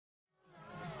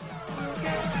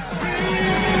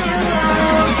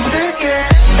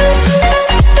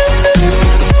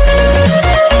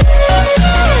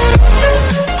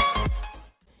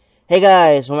Hey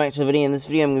guys, welcome back to the video. In this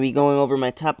video, I'm going to be going over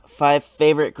my top 5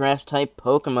 favorite grass-type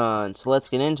Pokemon. So let's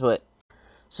get into it.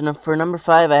 So for number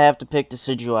 5, I have to pick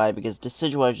Decidueye, because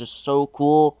Decidueye is just so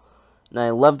cool. And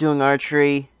I love doing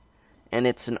archery. And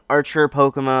it's an archer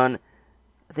Pokemon.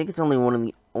 I think it's only one of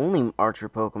the only archer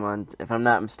Pokemon, if I'm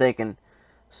not mistaken.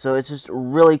 So it's just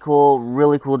really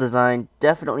cool design.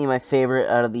 Definitely my favorite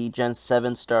out of the Gen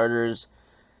 7 starters.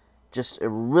 Just a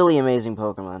really amazing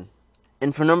Pokemon.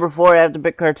 And for number 4, I have to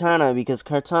pick Kartana, because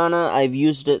Kartana, I've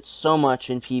used it so much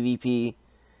in PvP.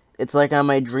 It's like on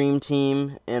my dream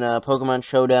team in a Pokemon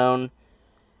Showdown.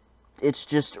 It's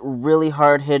just really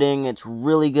hard hitting, it's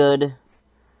really good,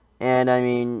 and I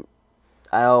mean,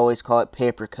 I always call it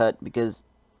paper cut, because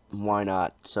why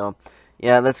not? So,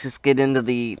 yeah, let's just get into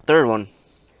the third one.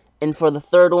 And for the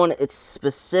third one, it's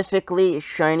specifically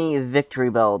Shiny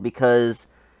Victreebel, because,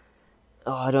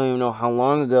 I don't even know how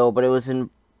long ago, but it was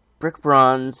in Brick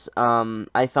Bronze.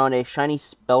 I found a shiny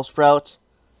Bellsprout,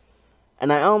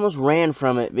 and I almost ran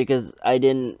from it because I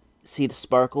didn't see the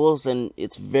sparkles, and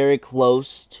it's very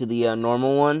close to the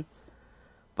normal one.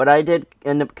 But I did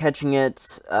end up catching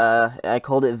it. I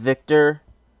called it Victor,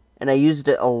 and I used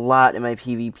it a lot in my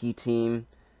PvP team.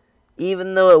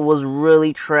 Even though it was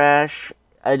really trash,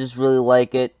 I just really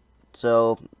like it,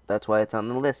 so that's why it's on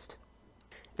the list.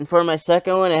 And for my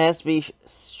second one, it has to be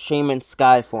Shaymin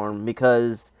Skyform,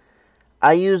 because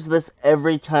I use this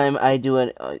every time I do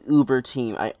an Uber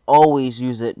team. I always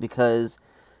use it because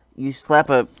you slap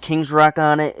a King's Rock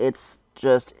on it, it's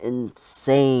just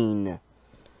insane.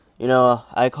 You know,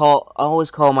 I always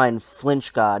call mine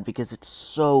Flinch God because it's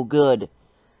so good.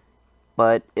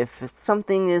 But if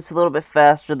something is a little bit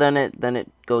faster than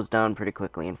it goes down pretty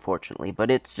quickly, unfortunately.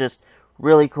 But it's just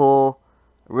really cool.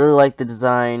 I really like the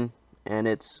design, and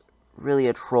it's really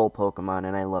a troll Pokemon,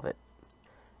 and I love it.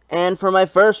 And for my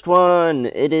first one,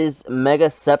 it is Mega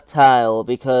Sceptile,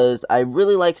 because I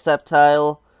really like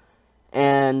Sceptile,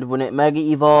 and when it Mega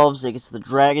Evolves, it gets the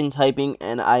Dragon typing,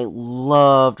 and I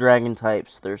love Dragon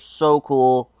types. They're so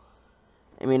cool.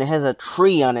 I mean, it has a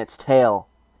tree on its tail.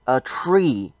 A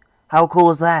tree. How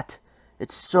cool is that?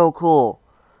 It's so cool.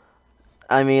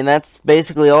 I mean, that's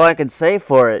basically all I could say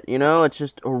for it, you know? It's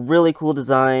just a really cool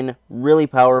design, really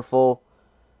powerful.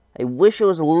 I wish it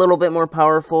was a little bit more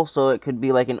powerful, so it could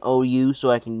be like an OU,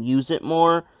 so I can use it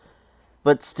more.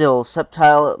 But still,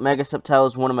 Mega Sceptile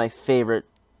is one of my favorite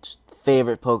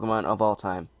Pokemon of all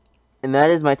time. And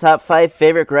that is my top 5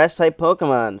 favorite Grass-type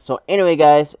Pokemon. So anyway,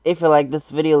 guys, if you like this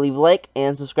video, leave a like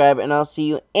and subscribe, and I'll see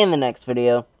you in the next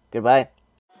video. Goodbye.